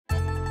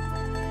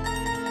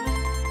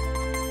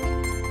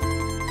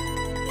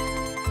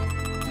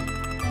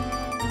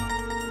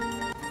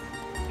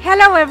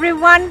Hello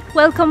everyone,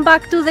 welcome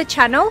back to the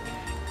channel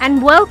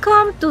and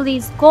welcome to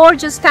this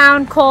gorgeous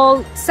town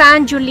called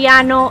San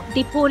Giuliano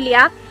di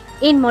Puglia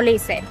in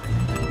Molise.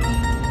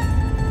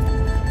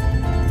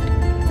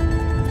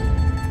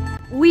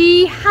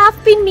 We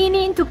have been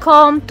meaning to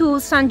come to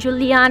San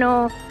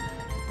Giuliano,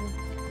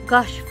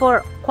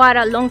 for quite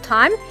a long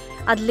time,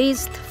 at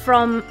least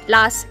from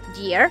last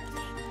year,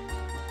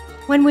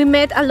 when we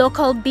met a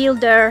local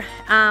builder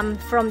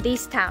from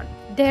this town.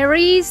 There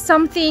is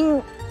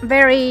something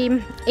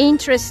very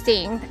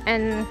interesting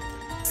and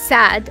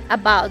sad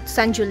about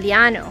San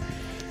Giuliano,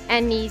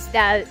 and is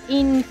that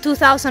in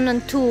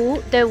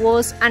 2002 there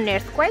was an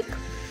earthquake.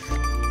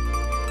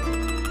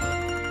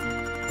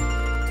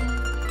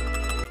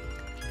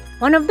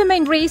 One of the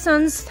main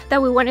reasons that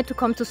we wanted to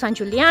come to San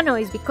Giuliano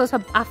is because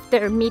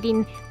after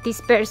meeting this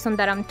person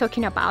that I'm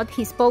talking about,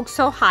 he spoke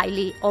so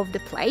highly of the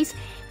place.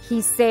 He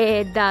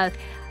said that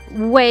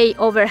way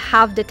over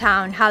half the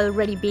town had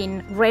already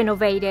been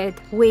renovated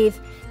with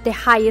the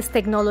highest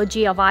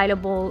technology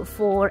available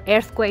for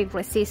earthquake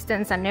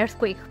resistance and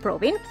earthquake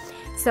probing.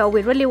 So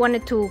we really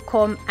wanted to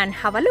come and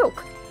have a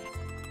look.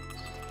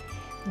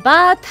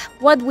 But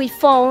what we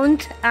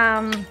found,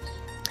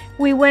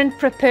 we weren't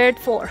prepared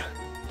for.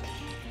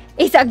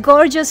 It's a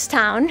gorgeous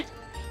town,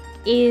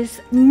 it's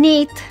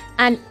neat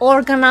and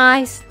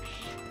organized.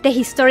 The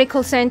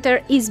historical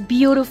center is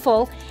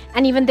beautiful,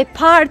 and even the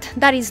part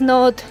that is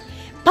not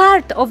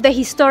part of the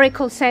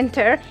historical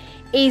center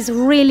is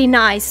really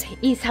nice.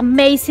 It's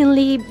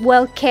amazingly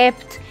well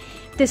kept.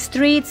 The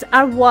streets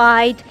are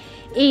wide,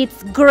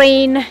 it's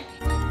green.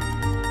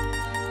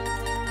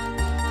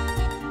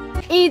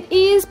 It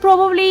is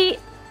probably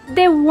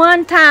the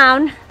one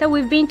town that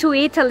we've been to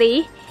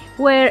Italy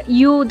where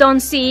you don't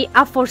see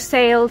a for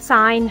sale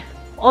sign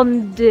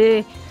on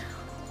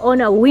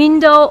a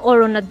window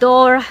or on a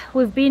door.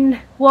 We've been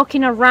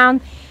walking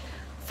around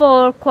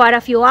for quite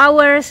a few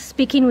hours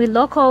speaking with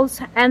locals,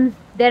 and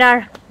there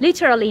are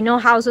literally no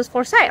houses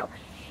for sale.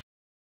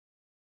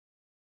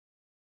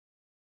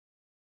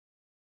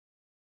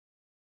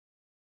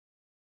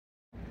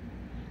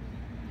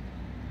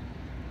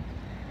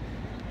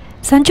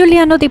 San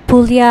Giuliano di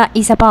Puglia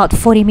is about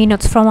 40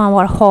 minutes from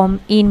our home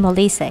in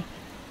Molise.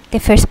 The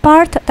first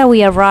part that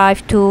we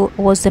arrived to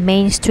was the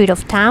main street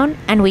of town,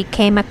 and we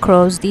came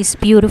across this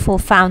beautiful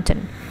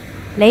fountain.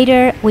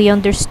 Later we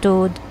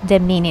understood the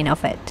meaning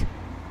of it.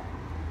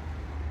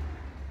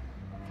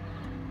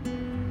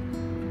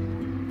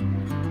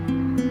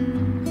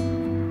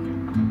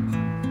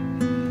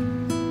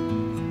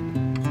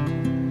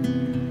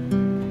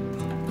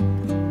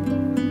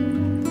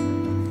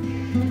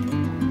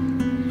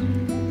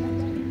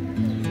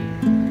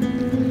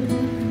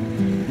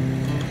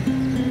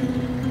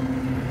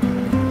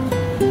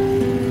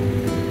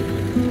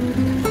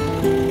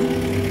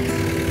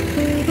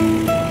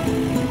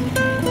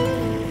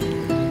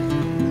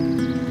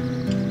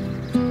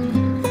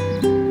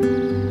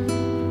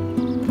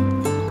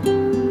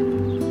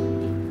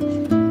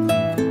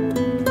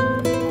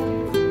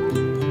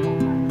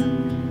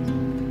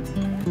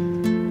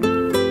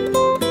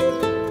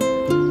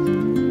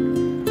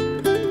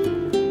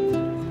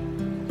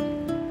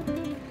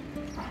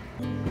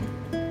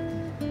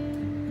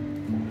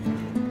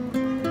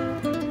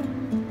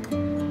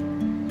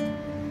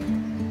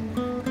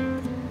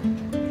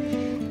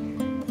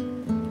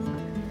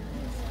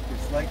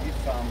 Like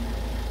if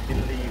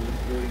Italy was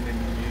building a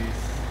new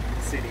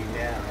city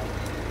now,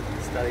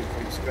 starting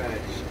from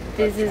scratch.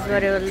 This is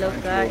what it would look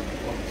like.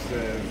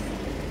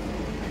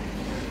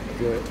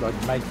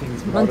 Like make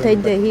things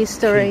maintain the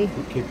history.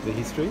 Keep the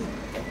history.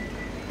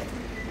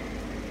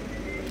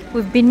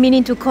 We've been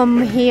meaning to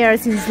come here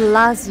since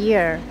last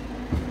year.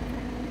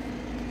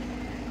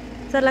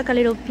 It's like a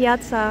little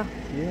piazza,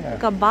 Yeah.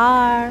 like a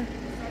bar. I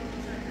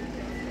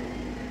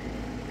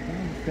don't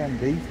understand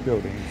these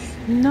buildings.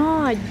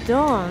 No, I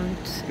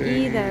don't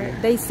either.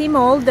 They seem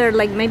older,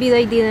 like maybe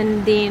they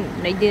didn't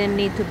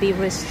need to be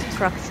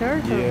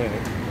restructured. Yeah,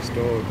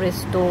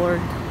 restored.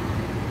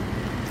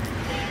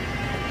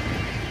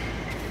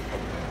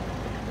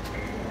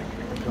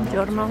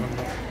 Buongiorno.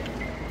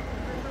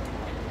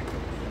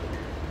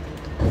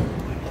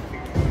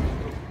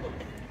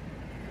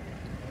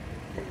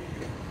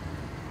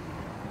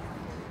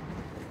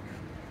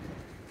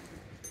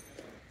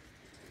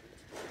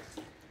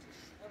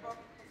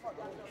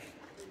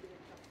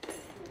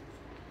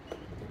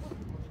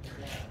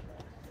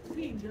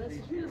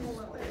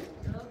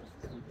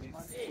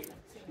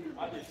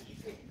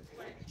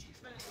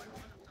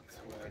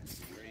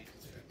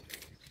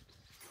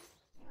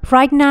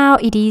 Right now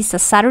it is a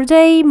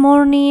Saturday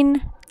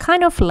morning,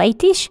 kind of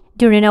late-ish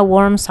during a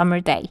warm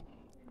summer day.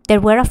 There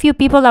were a few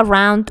people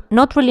around,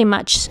 not really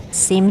much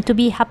seemed to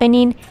be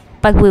happening,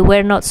 but we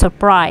were not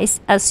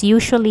surprised, as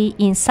usually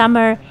in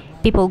summer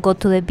people go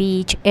to the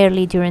beach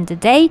early during the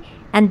day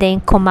and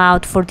then come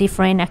out for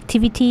different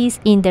activities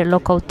in their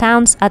local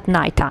towns at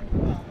nighttime.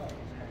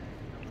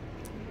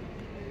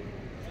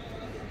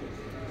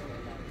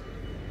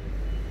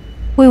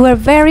 We were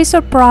very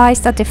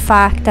surprised at the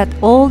fact that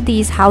all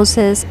these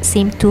houses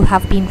seemed to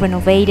have been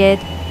renovated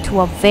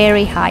to a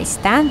very high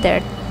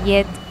standard,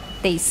 yet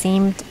they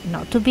seemed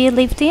not to be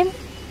lived in.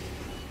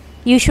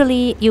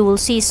 Usually you will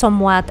see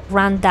somewhat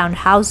run-down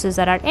houses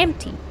that are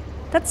empty.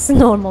 That's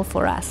normal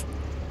for us.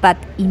 But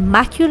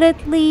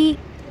immaculately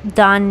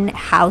done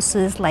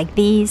houses like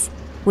these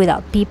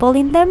without people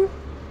in them?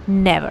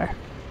 Never.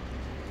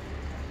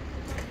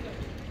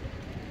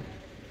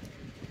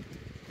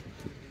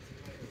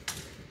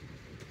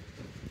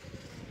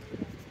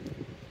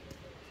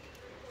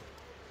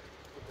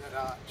 That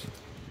arch.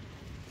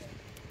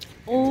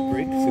 Oh,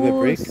 brick, see the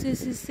brick?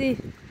 see.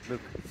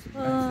 Look, it's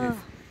massive.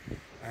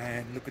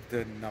 And look at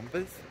the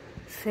numbers.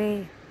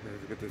 See.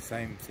 They've got the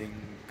same thing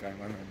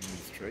going on in the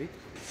street.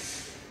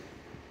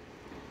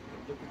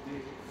 And look at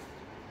this.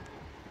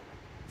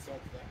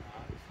 Besides that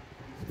arch.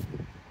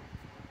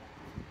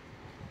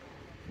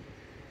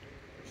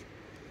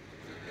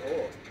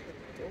 Door.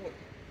 Door.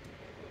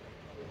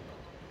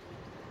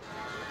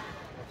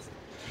 That's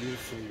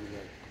beautifully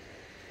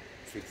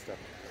fixed up.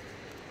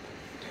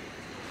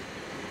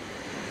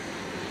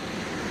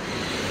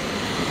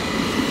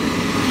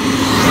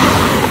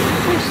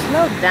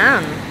 Slow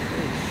down.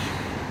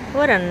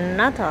 What a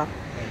nutter.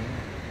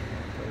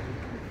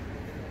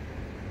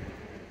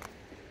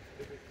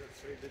 They've got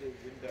 3 little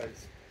windows.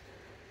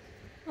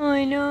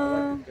 I I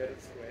know. like the better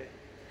square.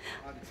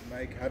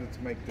 Harder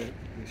to make the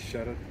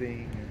shutter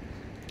thing.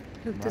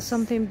 Look, there's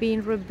something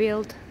being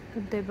rebuilt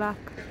at the back.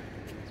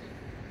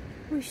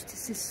 Wish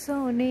this is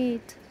so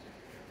neat.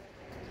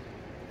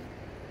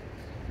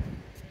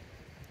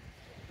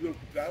 Look,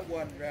 that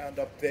one round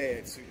up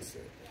there. See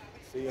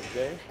up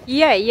there?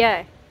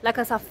 Yeah. Like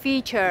as a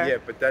feature. Yeah,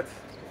 but that's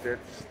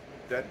different.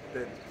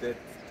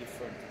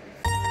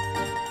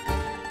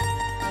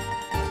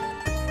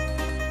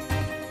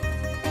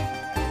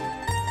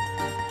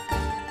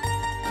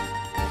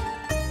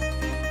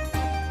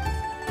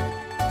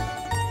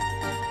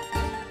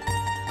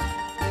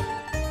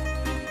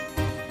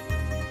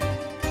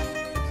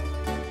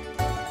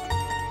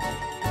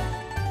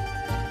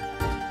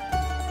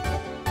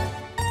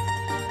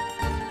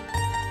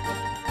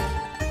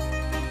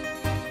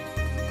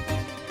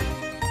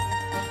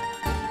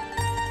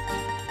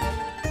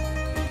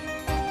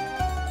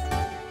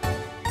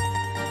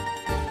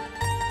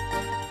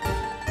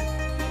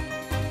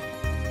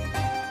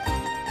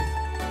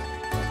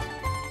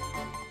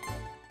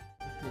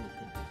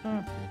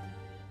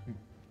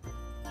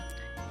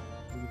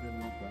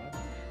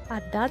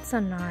 That's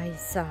a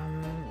nice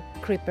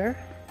creeper.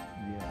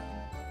 Yeah.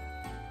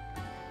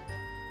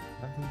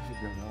 Nothing should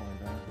go wrong with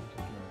that.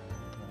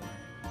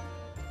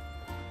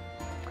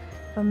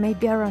 But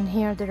maybe around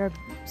here there are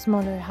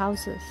smaller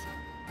houses.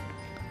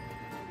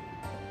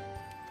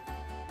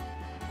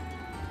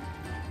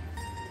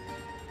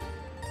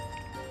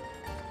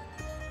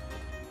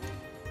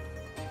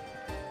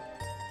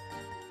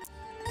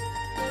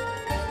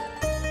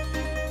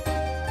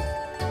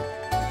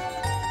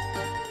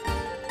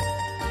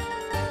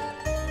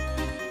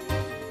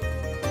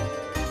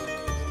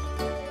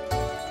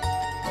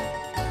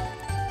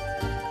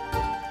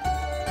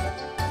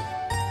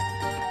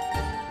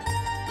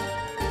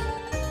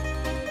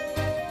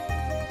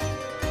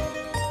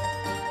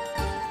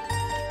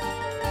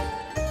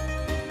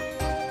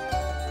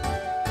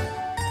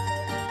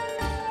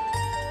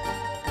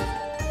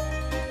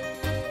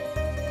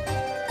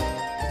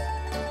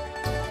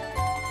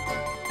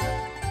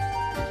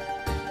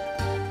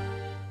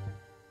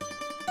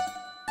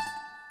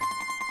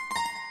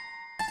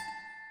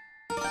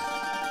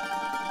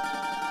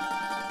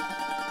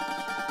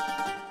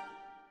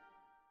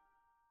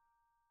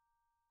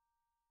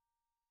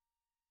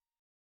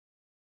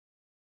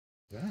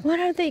 What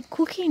are they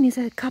cooking? Is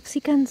it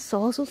capsicum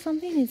sauce or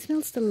something? It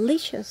smells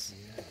delicious.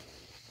 Yeah.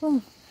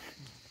 Oh,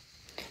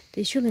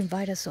 they should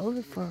invite us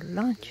over for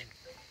lunch.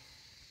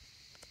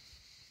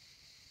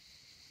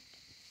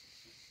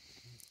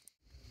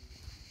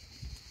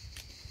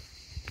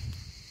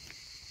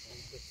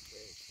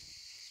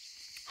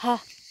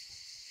 Ha!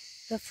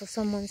 That's for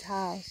someone's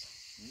house.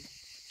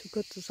 To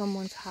go to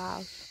someone's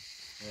house.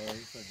 Well,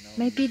 he's like,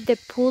 no, Maybe the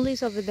pool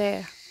is over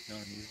there, no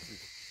one uses it.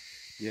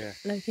 Yeah.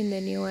 like in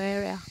the new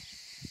area.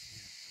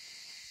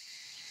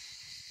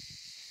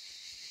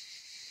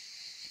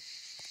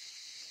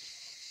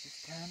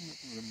 This town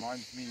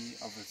reminds me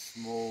of a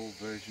small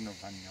version of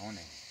Agnone.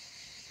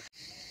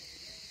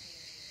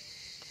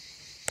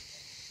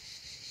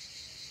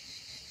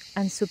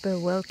 And super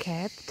well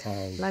kept,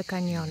 like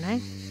Agnone.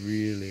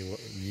 Really,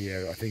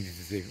 yeah, I think this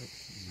is even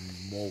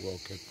more well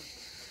kept.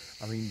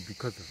 I mean,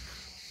 because of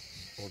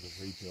all the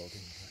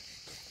rebuilding.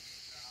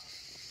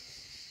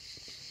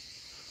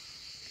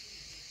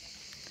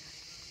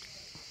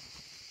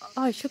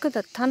 Oh, look at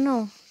the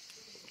tunnel.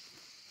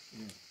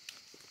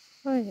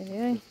 Oh,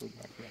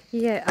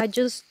 yeah, I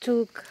just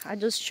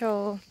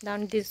show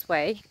down this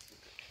way.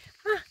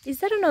 Ah, is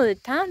that another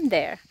town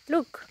there?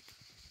 Look.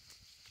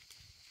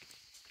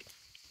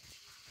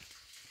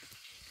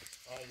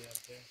 Oh, yeah,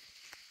 there.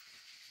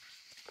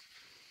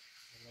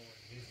 I know what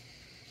it is.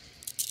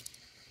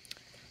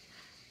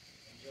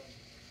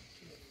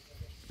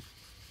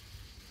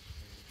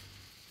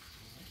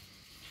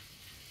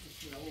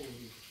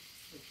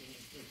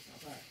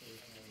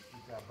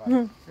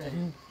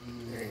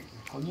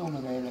 Cognome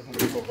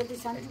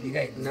è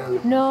diretto.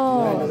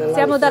 No,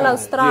 siamo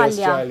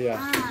dall'Australia.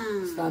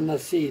 Stanno a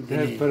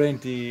Sydney.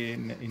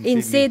 Parenti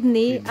In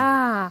Sydney?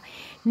 Ah,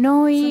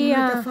 noi...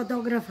 Sono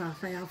fotografa,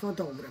 fai la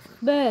fotografa.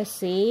 Beh,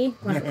 sì.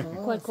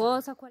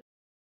 Qualcosa.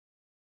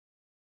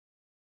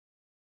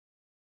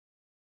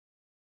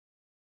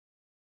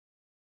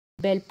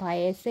 Bel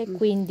paese,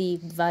 quindi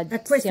va... E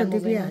questo siamo ti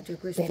venuti- piace?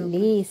 Questo?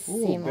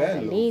 Bellissimo,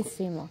 bello.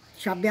 bellissimo.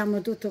 Ci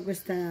abbiamo tutta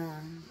questa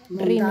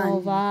montagna.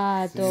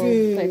 Rinnovato.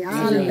 Sì, per-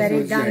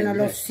 alberi danno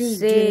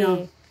l'ossigeno.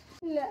 Sì.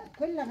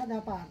 Quella da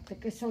parte,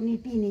 che sono i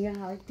pini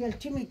alti al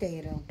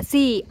cimitero.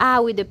 Sì,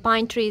 with the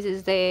pine trees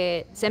is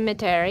the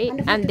cemetery,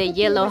 Hanno and the fatto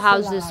yellow tutto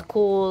house is questo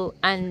school,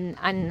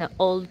 and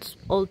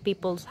old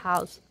people's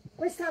house.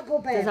 Questa There's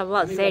coperta. a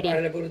lot city.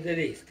 Parla pure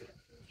tedesco.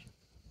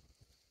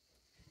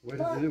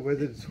 Where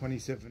did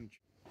 27?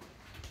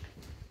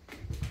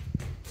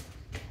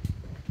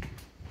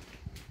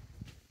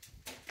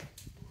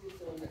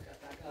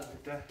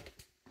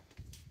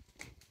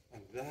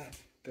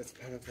 That's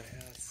part of the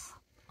house.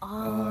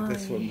 Oh,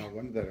 that's what. No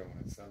wonder they don't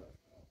want to sell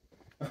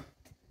it.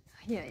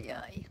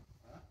 Yeah.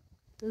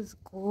 That's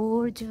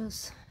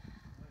gorgeous.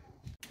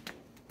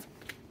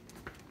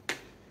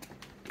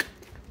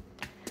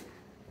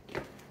 I've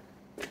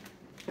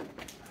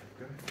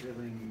got a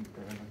feeling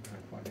that I'm not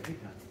going to find any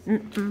houses.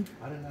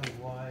 I don't know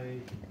why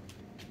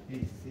he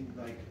seemed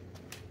like,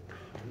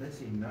 unless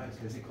he knows,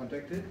 has he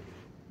contacted?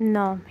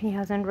 No, he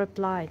hasn't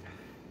replied.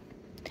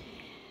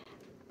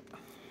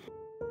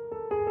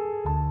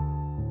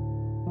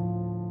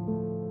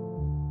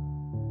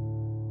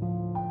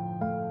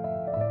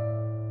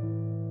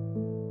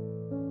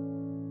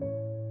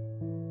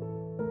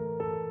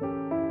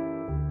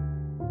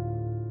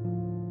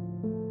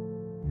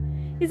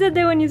 Is that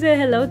the one you say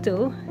hello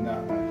to?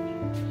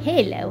 No,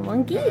 Hello,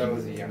 monkey. that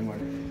was a young one.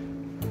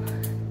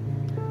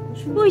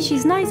 Oh,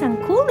 she's nice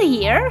and cool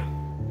here.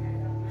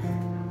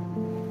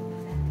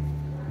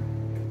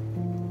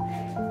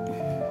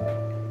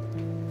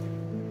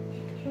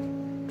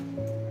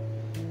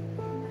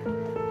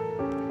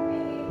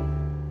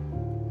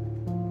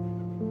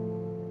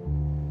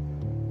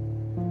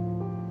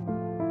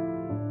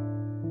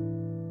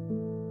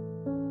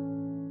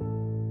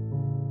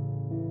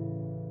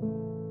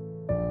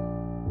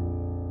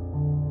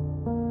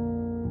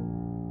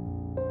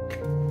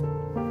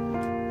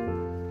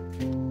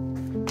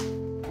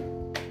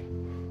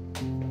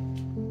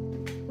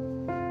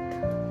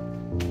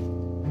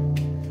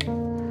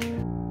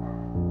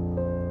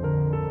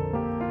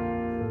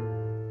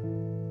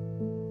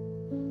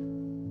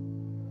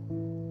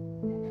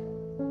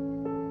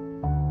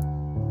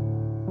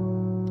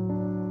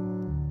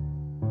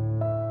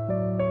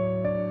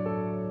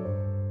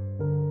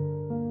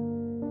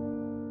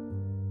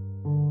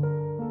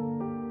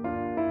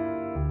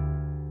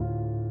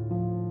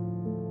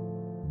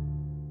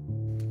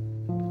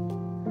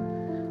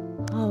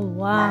 Oh,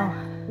 wow.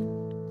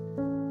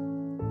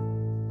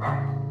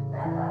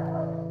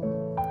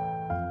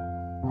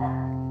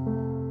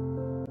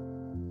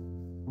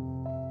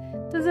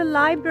 There's a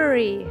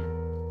library.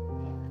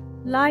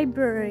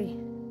 Library.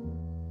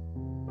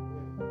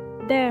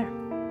 There.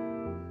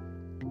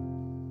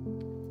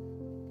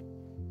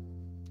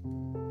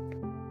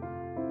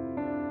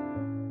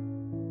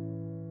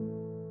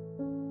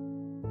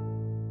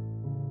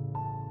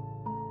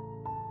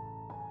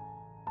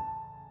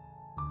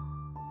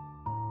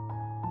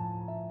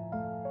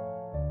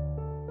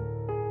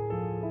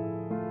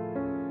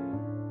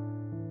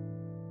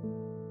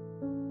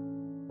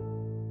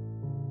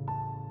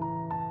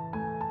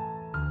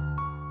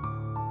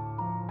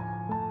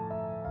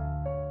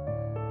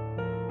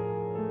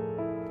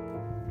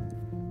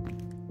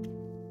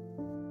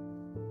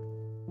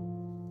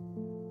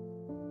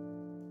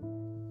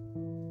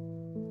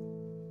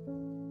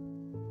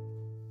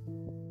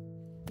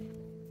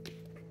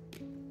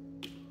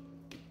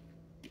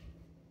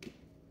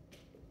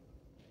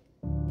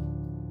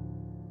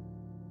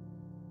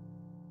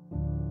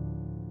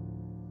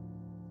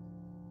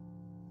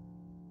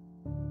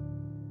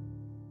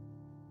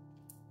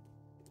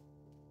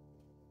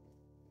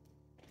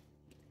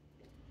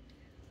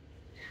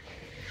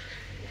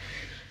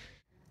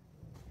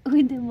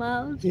 With the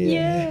mouse,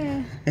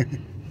 yeah.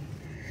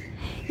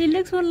 It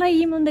looks more like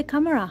him on the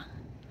camera.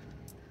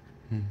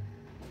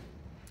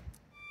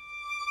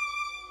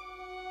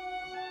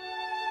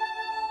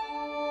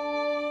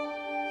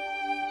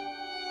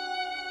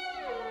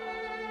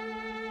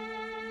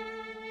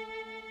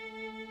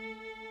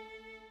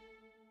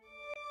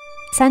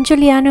 San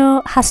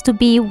Giuliano has to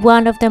be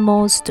one of the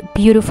most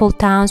beautiful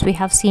towns we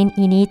have seen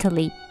in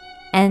Italy,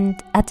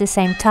 and at the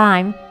same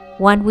time,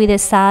 one with the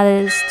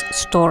saddest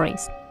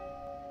stories.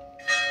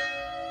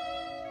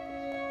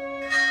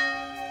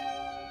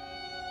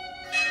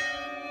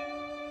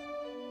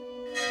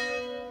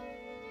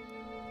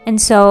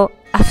 And so,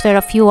 after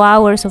a few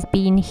hours of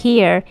being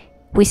here,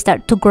 we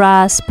start to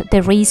grasp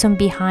the reason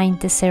behind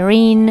the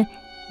serene,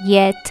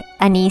 yet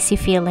uneasy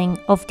feeling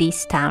of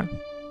this town.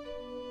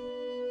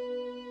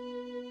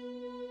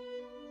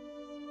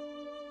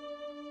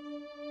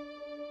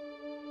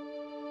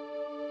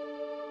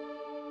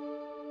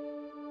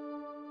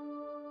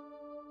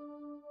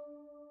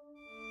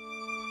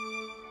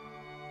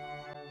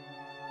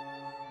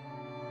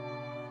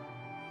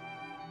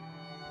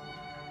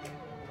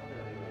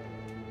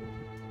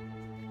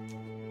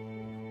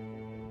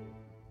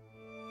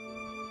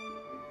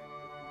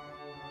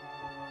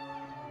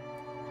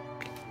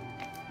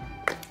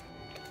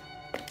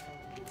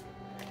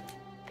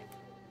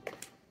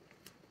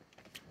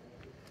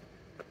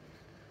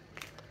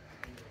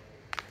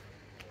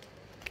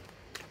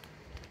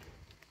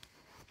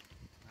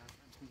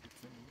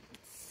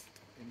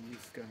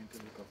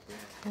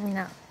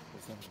 No.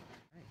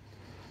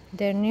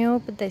 They're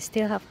new, but they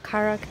still have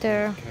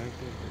character.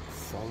 It's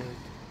solid.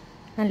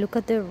 And look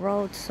at the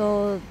road,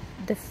 so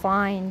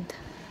defined.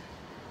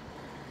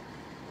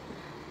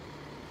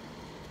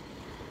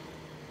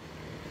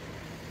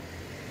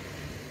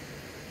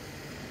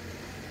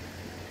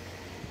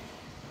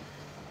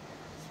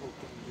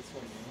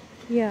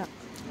 Yeah.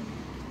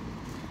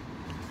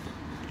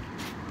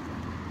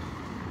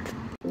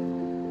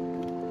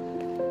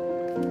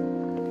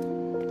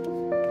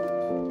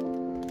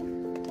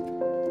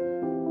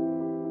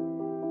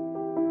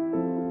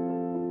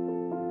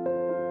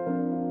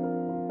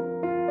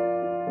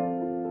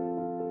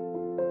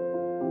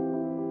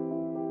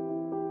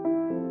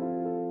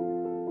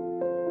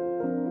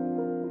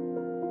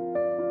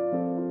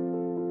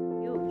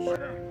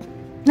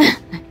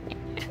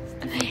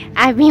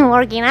 I've been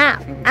working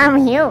out.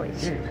 I'm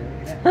huge.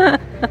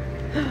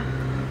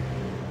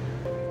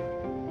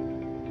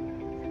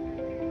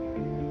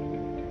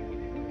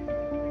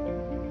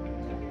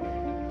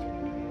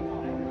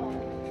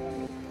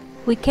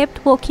 We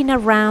kept walking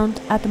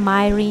around,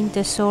 admiring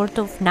the sort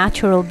of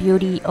natural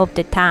beauty of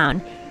the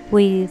town,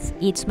 with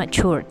its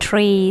mature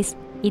trees,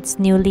 its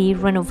newly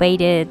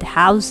renovated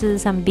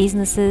houses and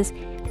businesses,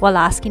 while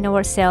asking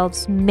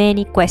ourselves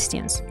many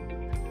questions.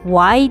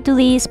 Why do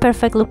these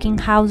perfect-looking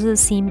houses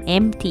seem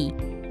empty?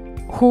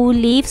 Who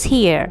lives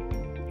here?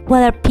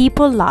 What are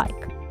people like?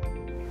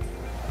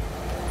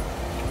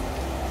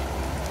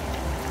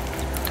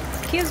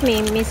 Excuse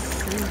me,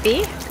 Miss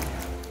B.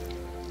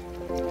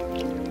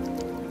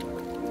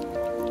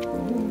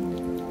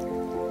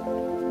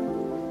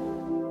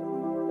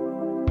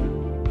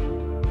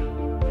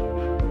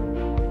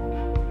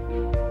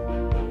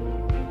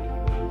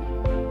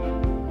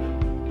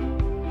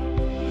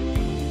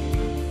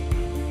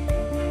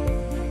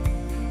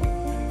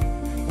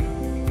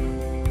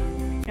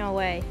 No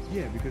way.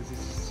 Yeah, because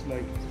it's just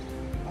like,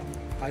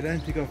 I don't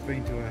think I've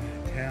been to a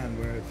town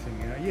where it's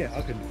thinking, oh, yeah,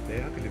 I could live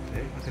there, I could live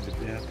there, I could live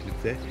there, I could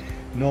live there.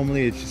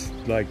 Normally it's just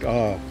like,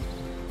 oh,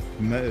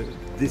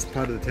 this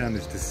part of the town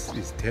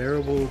is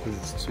terrible because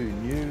it's too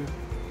new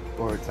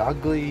or it's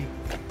ugly.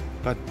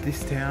 But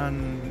this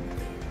town,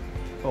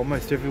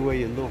 almost everywhere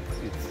you look,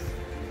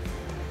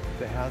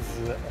 the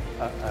houses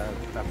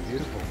are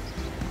beautiful.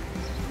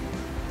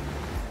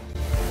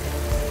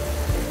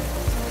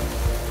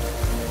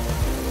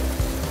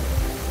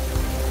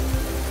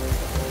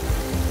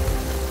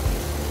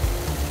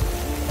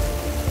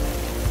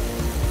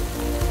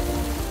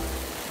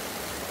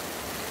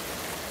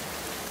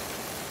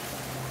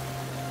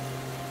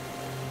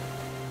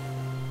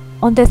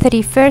 On the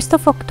 31st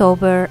of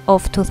October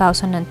of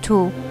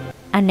 2002,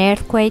 an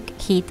earthquake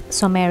hit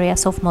some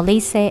areas of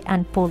Molise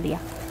and Puglia,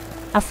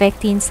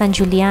 affecting San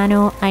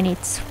Giuliano and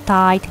its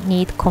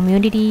tight-knit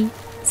community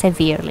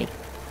severely.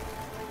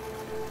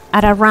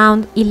 At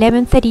around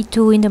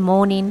 11:32 in the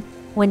morning,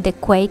 when the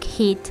quake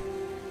hit,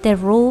 the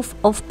roof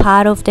of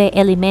part of the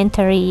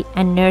elementary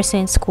and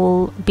nursing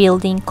school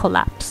building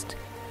collapsed,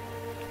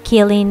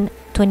 killing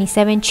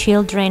 27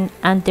 children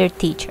and their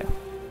teacher.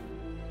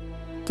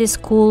 The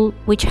school,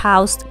 which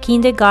housed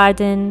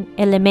kindergarten,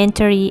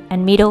 elementary,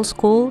 and middle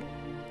school,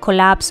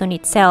 collapsed on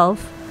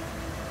itself,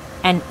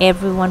 and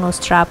everyone was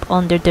trapped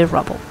under the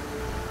rubble.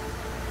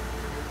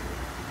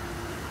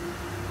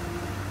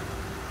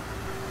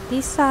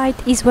 This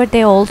site is where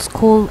the old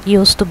school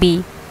used to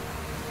be.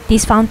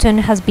 This fountain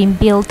has been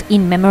built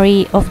in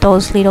memory of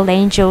those little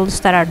angels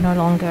that are no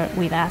longer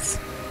with us.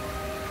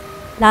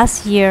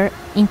 Last year,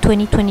 in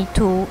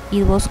 2022,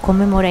 it was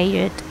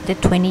commemorated the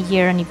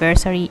 20-year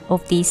anniversary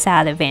of this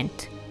sad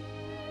event.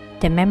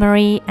 The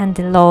memory and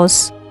the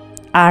loss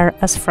are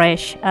as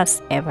fresh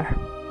as ever.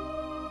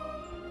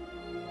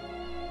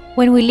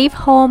 When we leave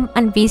home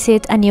and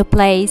visit a new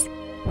place,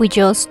 we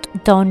just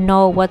don't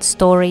know what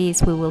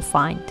stories we will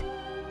find.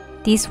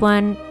 This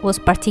one was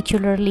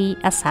particularly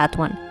a sad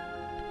one,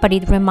 but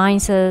it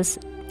reminds us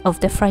of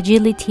the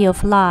fragility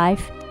of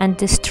life and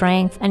the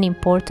strength and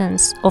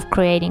importance of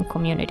creating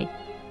community.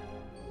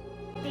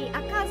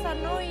 A casa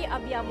noi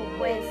abbiamo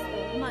questo,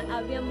 ma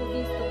abbiamo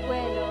visto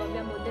quello,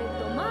 abbiamo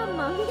detto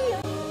mamma mia.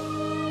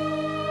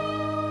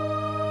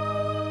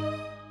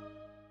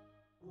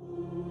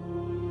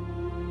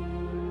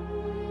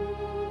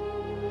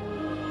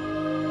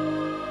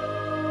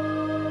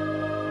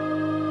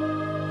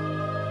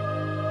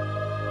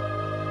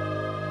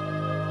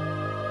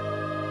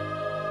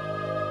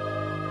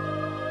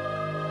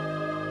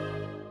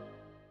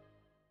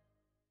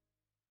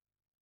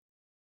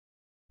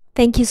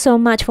 Thank you so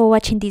much for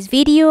watching this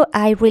video.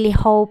 I really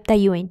hope that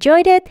you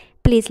enjoyed it.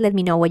 Please let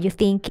me know what you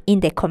think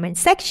in the comment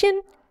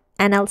section,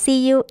 and I'll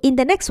see you in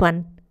the next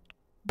one.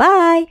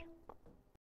 Bye!